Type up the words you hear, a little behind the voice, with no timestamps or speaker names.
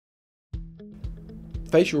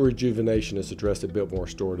Facial rejuvenation is addressed at Biltmore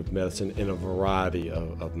Restorative Medicine in a variety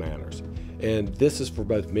of manners. And this is for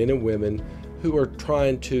both men and women who are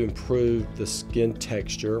trying to improve the skin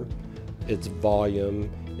texture, its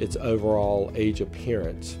volume, its overall age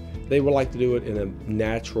appearance. They would like to do it in a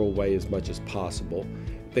natural way as much as possible.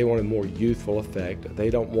 They want a more youthful effect. They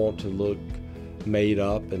don't want to look made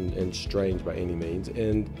up and strange by any means.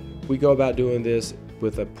 And we go about doing this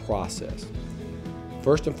with a process.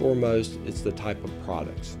 First and foremost, it's the type of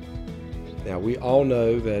products. Now, we all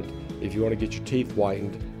know that if you want to get your teeth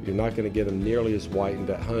whitened, you're not going to get them nearly as whitened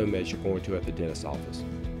at home as you're going to at the dentist's office.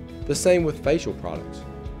 The same with facial products.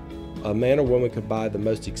 A man or woman could buy the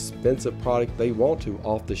most expensive product they want to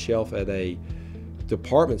off the shelf at a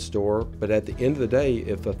department store, but at the end of the day,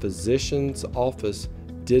 if a physician's office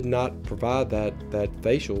did not provide that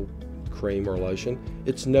facial cream or lotion,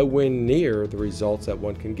 it's nowhere near the results that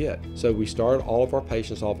one can get. So we start all of our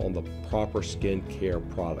patients off on the proper skin care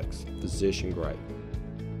products, physician grade.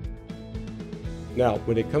 Now,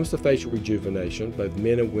 when it comes to facial rejuvenation, both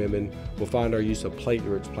men and women will find our use of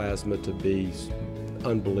platelet-rich plasma to be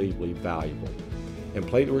unbelievably valuable. And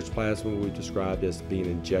platelet-rich plasma we described as being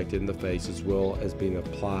injected in the face as well as being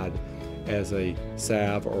applied as a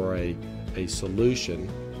salve or a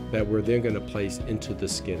solution that we're then going to place into the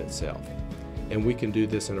skin itself. And we can do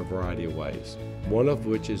this in a variety of ways, one of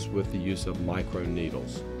which is with the use of micro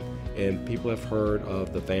needles. And people have heard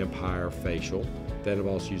of the Vampire Facial. That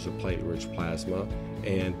involves use of platelet-rich plasma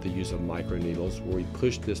and the use of micro needles, where we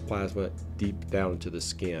push this plasma deep down into the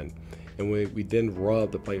skin. And we then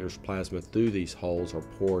rub the platelet-rich plasma through these holes or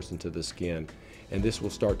pores into the skin, and this will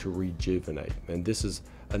start to rejuvenate. And this is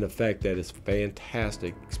an effect that is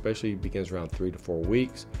fantastic, especially begins around 3 to 4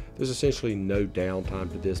 weeks. There's essentially no downtime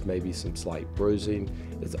to this, maybe some slight bruising.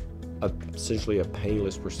 It's essentially a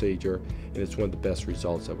painless procedure, and it's one of the best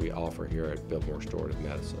results that we offer here at Biltmore Restorative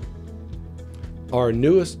Medicine. Our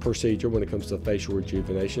newest procedure when it comes to facial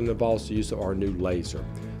rejuvenation involves the use of our new laser,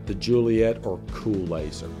 the Juliet or Cool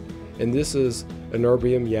laser. And this is an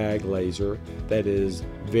erbium YAG laser that is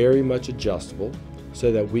very much adjustable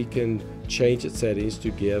so that we can change its settings to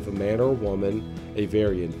give a man or a woman a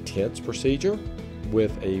very intense procedure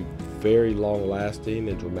with a very long-lasting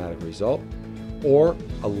and dramatic result, or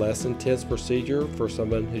a less intense procedure for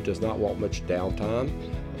someone who does not want much downtime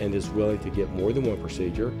and is willing to get more than one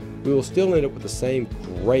procedure. We will still end up with the same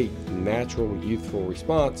great, natural, youthful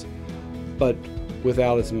response, but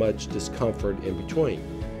without as much discomfort in between.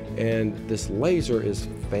 And this laser is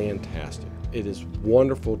fantastic. It is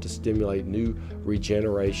wonderful to stimulate new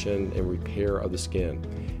regeneration and repair of the skin.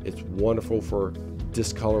 It's wonderful for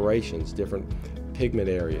discolorations, different pigment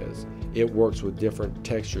areas. It works with different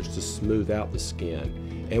textures to smooth out the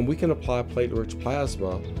skin. And we can apply platelet-rich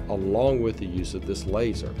plasma along with the use of this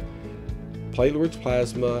laser. Platelet-rich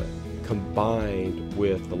plasma combined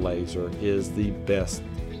with the laser is the best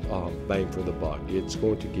bang for the buck. It's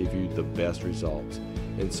going to give you the best results.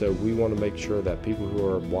 And so we want to make sure that people who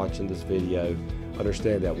are watching this video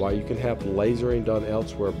understand that while you can have lasering done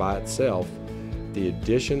elsewhere by itself, the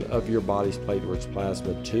addition of your body's platelet-rich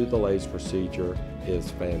plasma to the laser procedure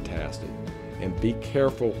is fantastic. And be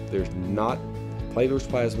careful, platelet-rich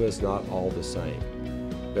plasma is not all the same.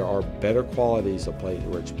 There are better qualities of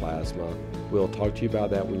platelet-rich plasma. We'll talk to you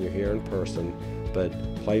about that when you're here in person, but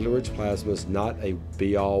platelet-rich plasma is not a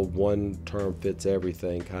be-all,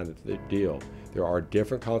 one-term-fits-everything kind of deal. There are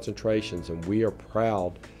different concentrations, and we are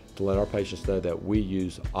proud to let our patients know that we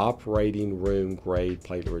use operating room grade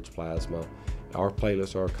platelet-rich plasma. Our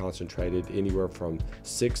platelets are concentrated anywhere from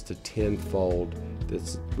 6 to 10-fold.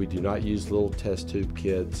 We do not use little test tube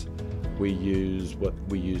kits. We use what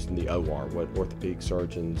we use in the OR, what orthopedic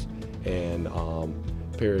surgeons and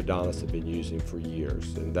periodontists have been using for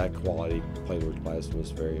years. And that quality platelet plasma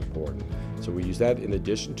is very important. So we use that in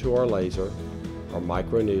addition to our laser, our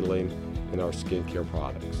microneedling, and our skincare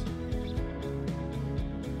products.